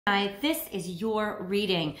This is your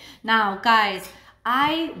reading. Now, guys,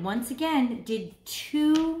 I once again did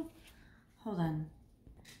two Libra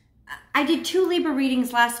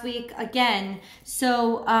readings last week again.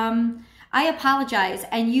 So I apologize,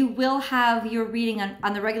 and you will have your reading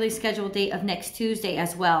on the regularly scheduled date of next Tuesday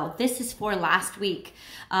as well. This is for last week,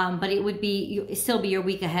 but it would still be your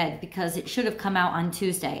week ahead because it should have come out on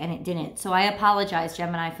Tuesday and it didn't. So I apologize,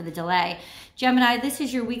 Gemini, for the delay. Gemini, this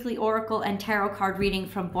is your weekly oracle and tarot card reading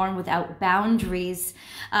from Born Without Boundaries.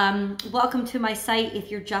 Welcome to my site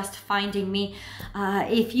if you're just finding me.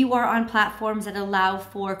 If you are on platforms that allow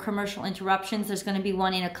for commercial interruptions, there's going to be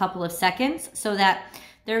one in a couple of seconds so that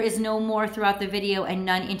there is no more throughout the video and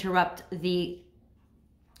none interrupt the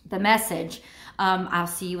message. I'll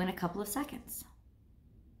see you in a couple of seconds.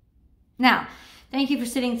 Now, thank you for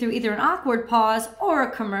sitting through either an awkward pause or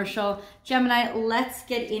a commercial. Gemini, let's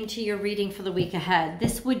get into your reading for the week ahead.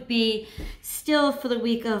 This would be still for the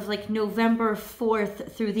week of like November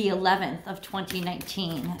 4th through the 11th of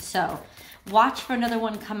 2019. So watch for another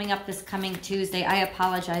one coming up this coming Tuesday. I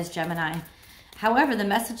apologize, Gemini. However, the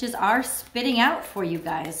messages are spitting out for you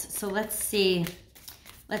guys. So let's see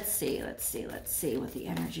what the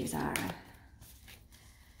energies are.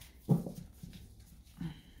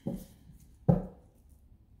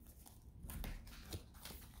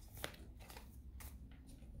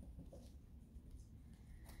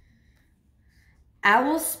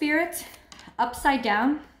 Owl spirit, upside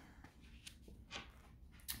down.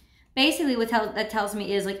 Basically what that tells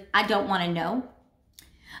me is like, I don't want to know.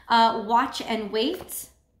 Watch and wait,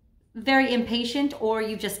 very impatient, or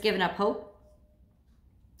you've just given up hope.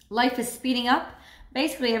 Life is speeding up.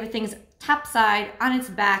 Basically everything's topside, on its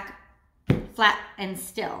back, flat and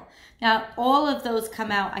still. Now, all of those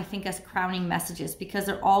come out, I think, as crowning messages because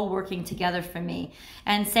they're all working together for me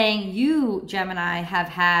and saying you, Gemini, have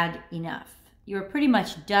had enough. You're pretty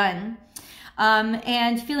much done.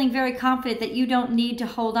 And feeling very confident that you don't need to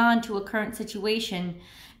hold on to a current situation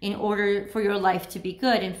in order for your life to be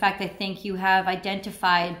good. In fact, I think you have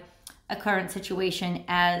identified a current situation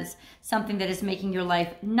as something that is making your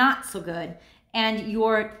life not so good, and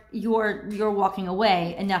you're walking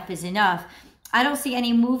away. Enough is enough. I don't see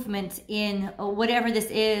any movement in whatever this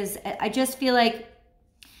is. I just feel like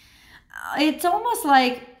it's almost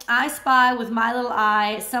like I spy with my little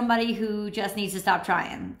eye somebody who just needs to stop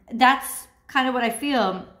trying. That's kind of what I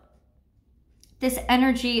feel. This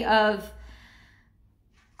energy of,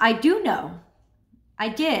 I do know, I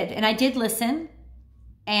did, and I did listen,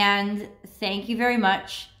 and thank you very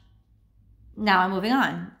much. Now I'm moving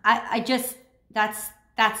on. That's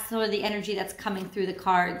sort of the energy that's coming through the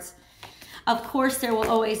cards. Of course, there will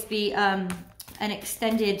always be an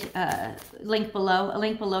extended link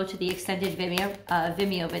below to the extended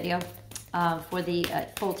VIMEO video for the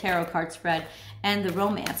full tarot card spread and the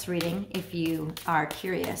romance reading if you are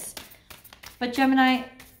curious. But Gemini,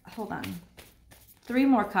 hold on. 3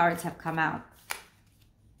 more cards have come out.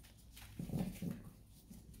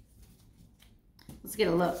 Let's get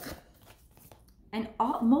a look. And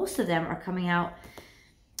most of them are coming out.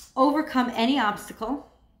 Overcome any obstacle.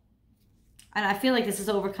 And I feel like this is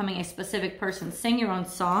overcoming a specific person. Sing your own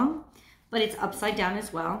song, but it's upside down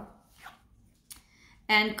as well.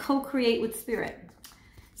 And co-create with spirit.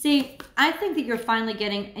 See, I think that you're finally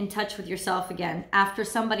getting in touch with yourself again after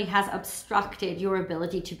somebody has obstructed your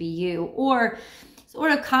ability to be you, or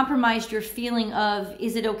sort of compromised your feeling of,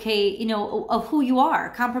 is it okay, you know, of who you are,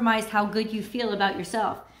 compromised how good you feel about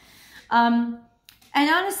yourself. And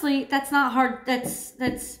honestly, that's not hard. That's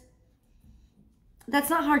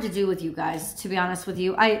not hard to do with you guys, to be honest with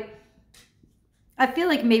you. I feel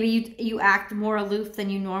like maybe you act more aloof than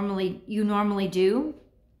you normally do.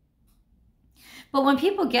 But when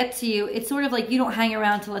people get to you, it's sort of like you don't hang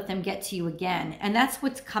around to let them get to you again. And that's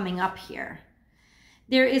what's coming up here.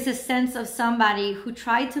 There is a sense of somebody who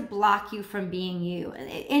tried to block you from being you.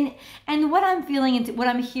 And what I'm feeling and what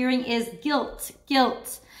I'm hearing is guilt.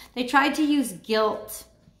 They tried to use guilt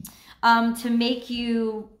to make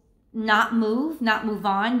you not move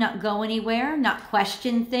on, not go anywhere, not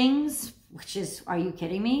question things, which is, are you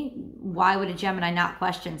kidding me? Why would a Gemini not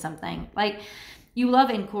question something? Like, you love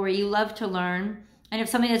inquiry, you love to learn. And if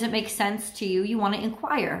something doesn't make sense to you, you want to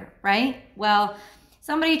inquire, right? Well,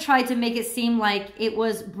 somebody tried to make it seem like it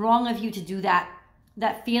was wrong of you to do that.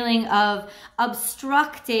 That feeling of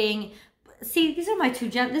obstructing. See, these are my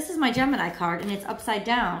this is my Gemini card, and it's upside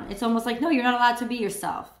down. It's almost like, no, you're not allowed to be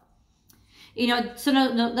yourself. You know, so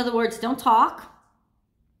in other words, don't talk.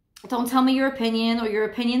 Don't tell me your opinion, or your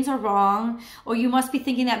opinions are wrong, or you must be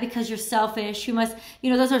thinking that because you're selfish. You must,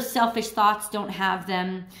 those are selfish thoughts. Don't have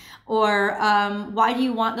them. Or why do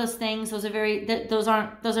you want those things? Those are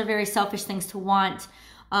very selfish things to want.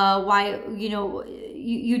 Why,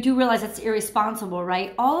 you do realize that's irresponsible,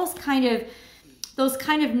 right? All those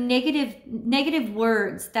kind of negative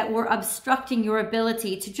words that were obstructing your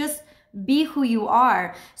ability to just be who you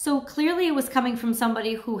are. So clearly it was coming from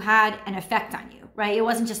somebody who had an effect on you, right? It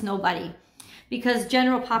wasn't just nobody, because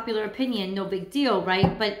general popular opinion, no big deal,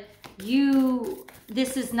 right? But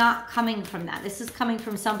this is not coming from that. This is coming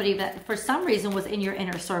from somebody that for some reason was in your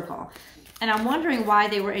inner circle. And I'm wondering why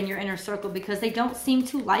they were in your inner circle, because they don't seem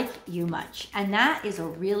to like you much. And that is a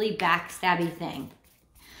really backstabby thing.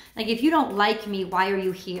 Like, if you don't like me, why are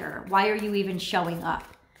you here? Why are you even showing up?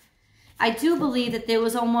 I do believe that there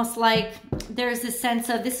was almost like, there's this sense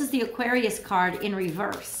of, this is the Aquarius card in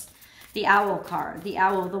reverse. The owl card, the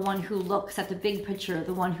owl, the one who looks at the big picture,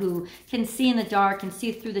 the one who can see in the dark and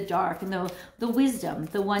see through the dark, and the wisdom,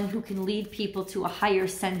 the one who can lead people to a higher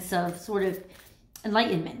sense of sort of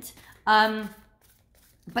enlightenment.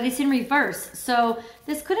 But it's in reverse. So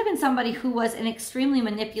this could have been somebody who was an extremely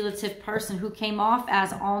manipulative person who came off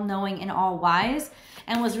as all-knowing and all-wise,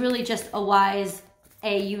 and was really just a wise,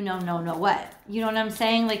 no what. You know what I'm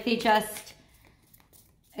saying? Like, they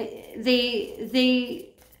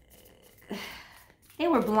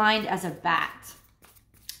were blind as a bat,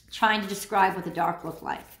 trying to describe what the dark looked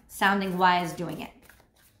like, sounding wise doing it.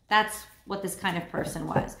 That's what this kind of person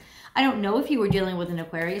was. I don't know if you were dealing with an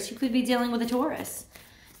Aquarius. You could be dealing with a Taurus.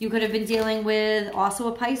 You could have been dealing with also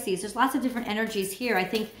a Pisces. There's lots of different energies here. I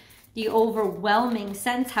think the overwhelming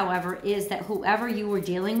sense, however, is that whoever you were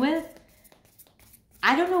dealing with,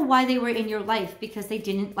 I don't know why they were in your life, because they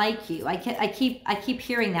didn't like you. I keep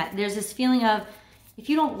hearing that. There's this feeling of, if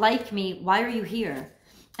you don't like me, why are you here?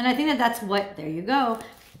 And I think that that's what, there you go.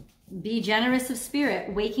 Be generous of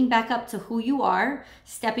spirit, waking back up to who you are,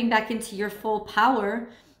 stepping back into your full power,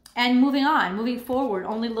 and moving on, moving forward,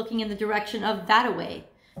 only looking in the direction of that away.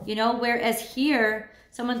 Whereas here,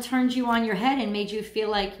 someone turned you on your head and made you feel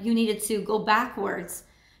like you needed to go backwards,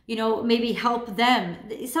 maybe help them.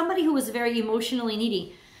 Somebody who was very emotionally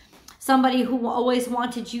needy. Somebody who always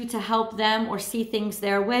wanted you to help them or see things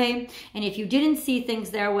their way. And if you didn't see things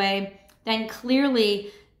their way, then clearly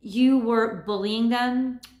you were bullying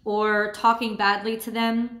them or talking badly to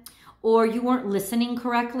them, or you weren't listening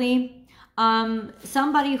correctly.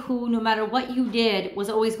 Somebody who, no matter what you did, was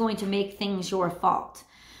always going to make things your fault.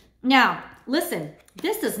 Now, listen,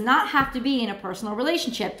 this does not have to be in a personal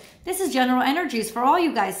relationship. This is general energies for all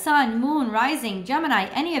you guys, sun, moon, rising, Gemini,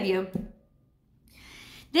 any of you.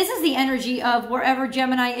 This is the energy of wherever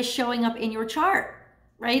Gemini is showing up in your chart,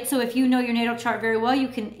 right? So if you know your natal chart very well, you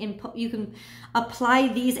can apply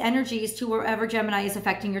these energies to wherever Gemini is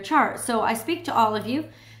affecting your chart. So I speak to all of you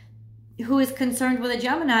who is concerned with a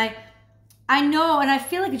Gemini. I know, and I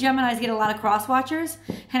feel like Geminis get a lot of cross watchers,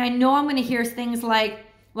 and I know I'm going to hear things like,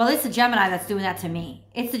 well, it's the Gemini that's doing that to me.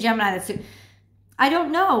 It's the Gemini that's doing... I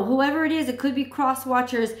don't know. Whoever it is, it could be cross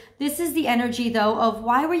watchers. This is the energy, though, of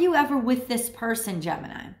why were you ever with this person,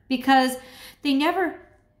 Gemini? Because they never...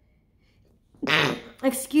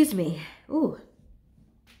 Excuse me. Ooh.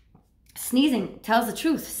 Sneezing tells the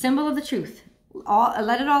truth. Symbol of the truth.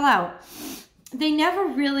 Let it all out. They never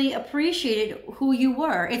really appreciated who you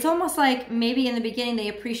were. It's almost like maybe in the beginning they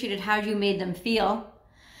appreciated how you made them feel.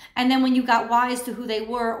 And then when you got wise to who they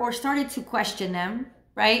were or started to question them,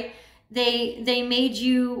 right? They made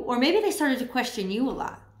you, or maybe they started to question you a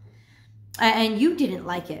lot. And you didn't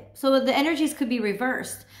like it. So the energies could be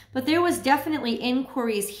reversed. But there was definitely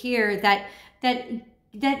inquiries here that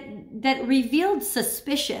revealed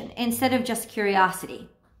suspicion instead of just curiosity.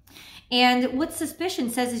 And what suspicion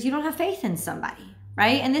says is you don't have faith in somebody,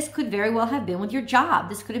 right? And this could very well have been with your job.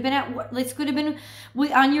 This could have been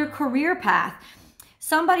on your career path.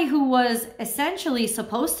 Somebody who was essentially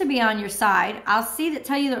supposed to be on your side. I'll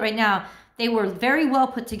tell you that right now, they were very well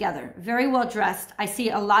put together, very well dressed. I see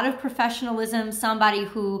a lot of professionalism. Somebody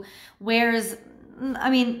who wears,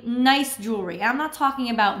 nice jewelry. I'm not talking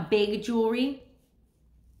about big jewelry,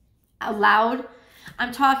 loud.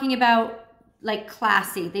 I'm talking about like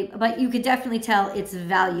classy, but you could definitely tell it's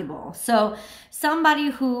valuable. So somebody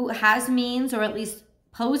who has means, or at least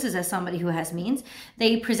poses as somebody who has means,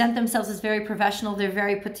 they present themselves as very professional. They're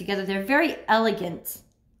very put together. They're very elegant,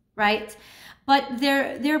 right? But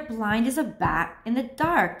they're blind as a bat in the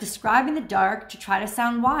dark, describing the dark to try to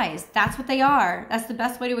sound wise. That's what they are. That's the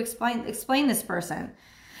best way to explain this person.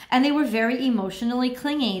 And they were very emotionally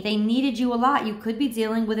clingy. They needed you a lot. You could be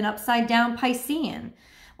dealing with an upside down Piscean,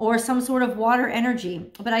 or some sort of water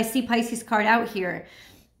energy. But I see Pisces card out here.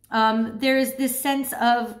 There's this sense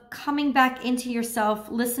of coming back into yourself,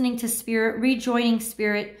 listening to spirit, rejoining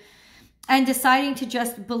spirit, and deciding to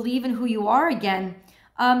just believe in who you are again.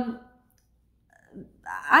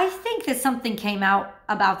 I think that something came out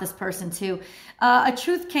about this person too. A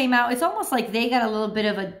truth came out. It's almost like they got a little bit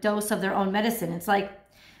of a dose of their own medicine. It's like,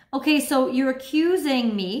 okay, so you're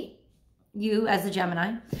accusing me, you as a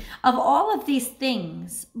Gemini, of all of these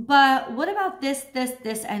things, but what about this, this,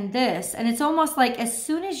 this, and this? And it's almost like as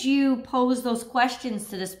soon as you pose those questions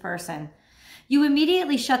to this person, you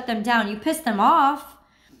immediately shut them down. You piss them off.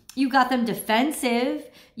 You got them defensive.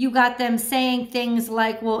 You got them saying things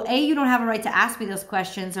like, well, A, you don't have a right to ask me those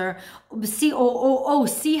questions, or see,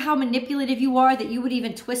 see how manipulative you are that you would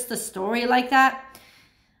even twist the story like that.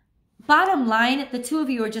 Bottom line, the two of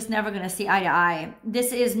you are just never going to see eye to eye.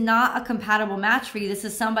 This is not a compatible match for you. This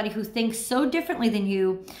is somebody who thinks so differently than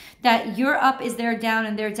you that your up is their down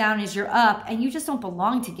and their down is your up, and you just don't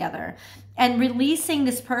belong together. And releasing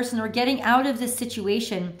this person or getting out of this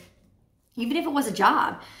situation, even if it was a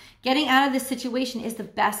job, getting out of this situation is the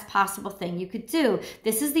best possible thing you could do.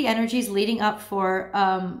 This is the energies leading up for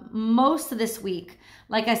most of this week.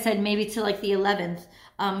 Like I said, maybe to like the 11th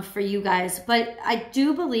for you guys. But I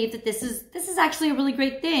do believe that this is actually a really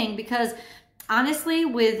great thing, because honestly,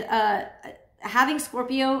 with having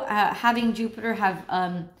Scorpio, having Jupiter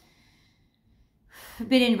have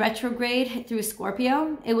been in retrograde through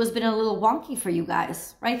Scorpio, it was been a little wonky for you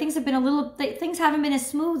guys, right? Things haven't been as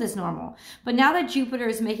smooth as normal. But now that Jupiter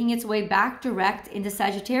is making its way back direct into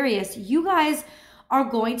Sagittarius, you guys are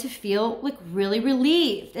going to feel like really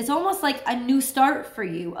relieved. It's almost like a new start for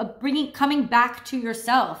you, coming back to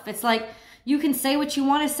yourself. It's like you can say what you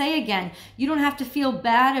want to say again. You don't have to feel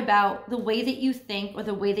bad about the way that you think or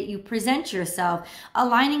the way that you present yourself.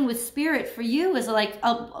 Aligning with spirit for you is like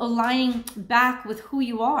aligning back with who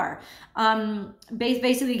you are.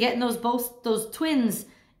 Basically getting those twins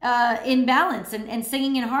in balance and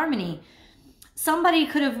singing in harmony. Somebody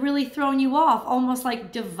could have really thrown you off, almost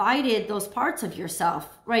like divided those parts of yourself,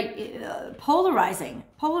 right? Polarizing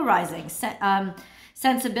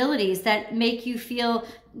sensibilities that make you feel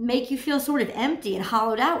sort of empty and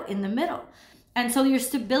hollowed out in the middle. And so your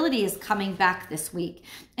stability is coming back this week.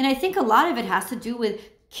 And I think a lot of it has to do with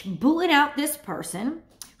booting out this person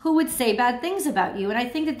who would say bad things about you. And I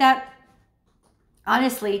think that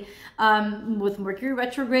honestly, with Mercury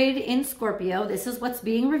retrograde in Scorpio, this is what's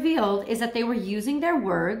being revealed, is that they were using their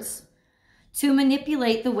words to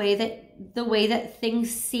manipulate the way that things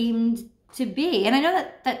seemed to be. And I know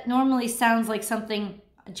that normally sounds like something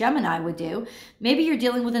a Gemini would do. Maybe you're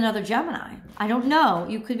dealing with another Gemini. I don't know.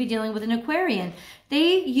 You could be dealing with an Aquarian.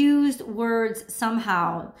 They used words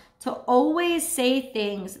somehow to always say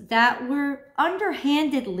things that were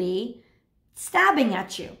underhandedly stabbing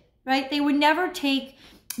at you, right? They would never take,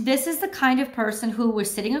 this is the kind of person who was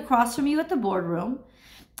sitting across from you at the boardroom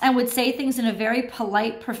and would say things in a very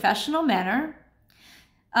polite, professional manner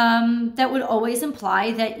that would always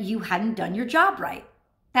imply that you hadn't done your job right.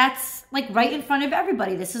 That's like right in front of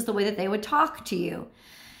everybody. This is the way that they would talk to you.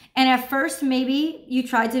 And at first, maybe you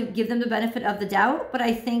tried to give them the benefit of the doubt, but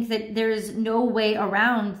I think that there's no way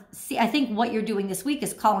around. See, I think what you're doing this week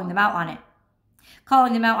is calling them out on it.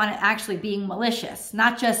 Calling them out on it actually being malicious,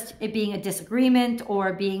 not just it being a disagreement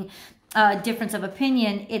or being a difference of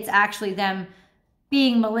opinion. It's actually them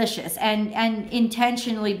being malicious and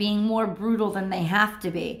intentionally being more brutal than they have to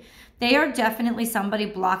be. They are definitely somebody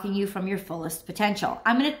blocking you from your fullest potential.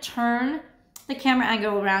 I'm going to turn the camera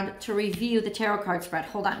angle around to review the tarot card spread.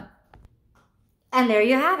 Hold on. And there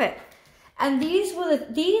you have it. And these were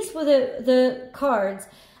the cards: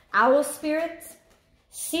 Owl Spirit,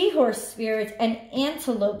 Seahorse Spirit, and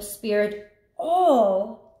Antelope Spirit,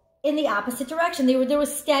 all in the opposite direction. There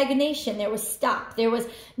was stagnation, there was stop, there was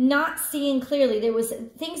not seeing clearly, there was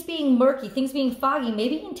things being murky, things being foggy,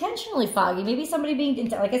 maybe intentionally foggy, maybe somebody being,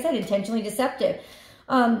 like I said, intentionally deceptive.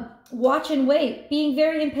 Watch and wait, being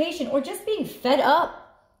very impatient, or just being fed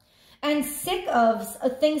up and sick of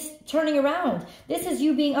things turning around. This is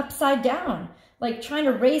you being upside down, like trying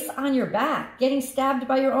to race on your back, getting stabbed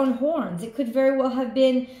by your own horns. It could very well have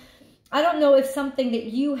been, I don't know if something that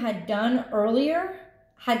you had done earlier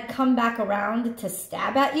had come back around to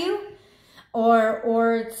stab at you,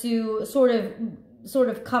 or to sort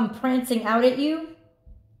of come prancing out at you,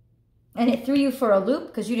 and it threw you for a loop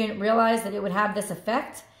because you didn't realize that it would have this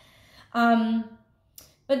effect.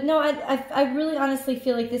 But no, I really honestly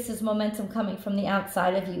feel like this is momentum coming from the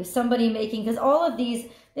outside of you. Somebody making, because all of these,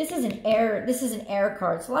 this is an air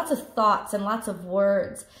card. So lots of thoughts and lots of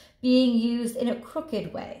words being used in a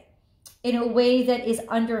crooked way. in a way that is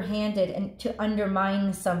underhanded and to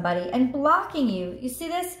undermine somebody and blocking you. You see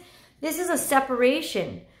this? This is a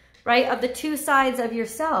separation, right, of the two sides of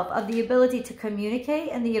yourself, of the ability to communicate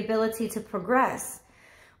and the ability to progress,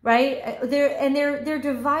 right? They're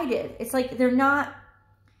divided. It's like they're not,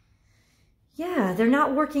 they're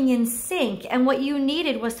not working in sync. And what you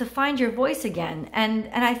needed was to find your voice again. And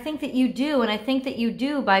I think that you do. And I think that you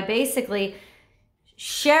do by basically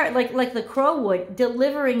share, like the crow would,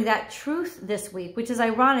 delivering that truth this week, which is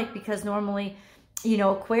ironic because normally, you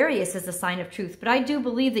know, Aquarius is a sign of truth. But I do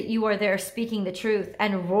believe that you are there speaking the truth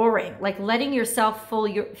and roaring, like letting yourself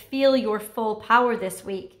feel your full power this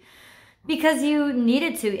week. Because you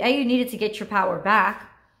needed to, you needed to get your power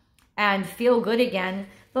back and feel good again.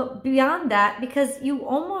 But beyond that, because you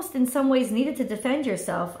almost in some ways needed to defend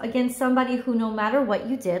yourself against somebody who, no matter what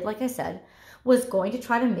you did, like I said, was going to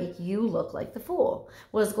try to make you look like the fool,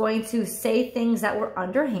 was going to say things that were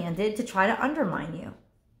underhanded to try to undermine you.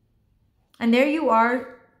 And there you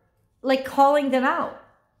are, like calling them out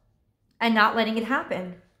and not letting it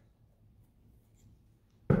happen.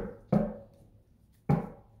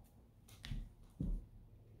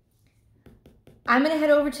 I'm going to head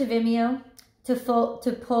over to Vimeo to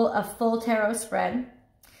pull a full tarot spread.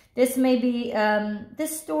 This may be,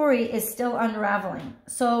 this story is still unraveling.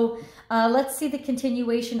 So let's see the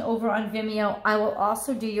continuation over on Vimeo. I will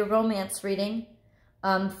also do your romance reading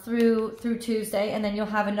through Tuesday, and then you'll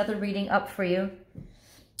have another reading up for you.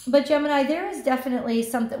 But Gemini, there is definitely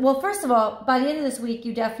something. Well, first of all, by the end of this week,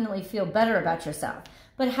 you definitely feel better about yourself.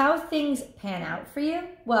 But how things pan out for you,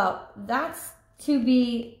 well, that's to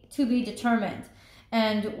be determined.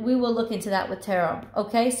 And we will look into that with tarot.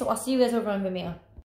 Okay, so I'll see you guys over on Vimeo.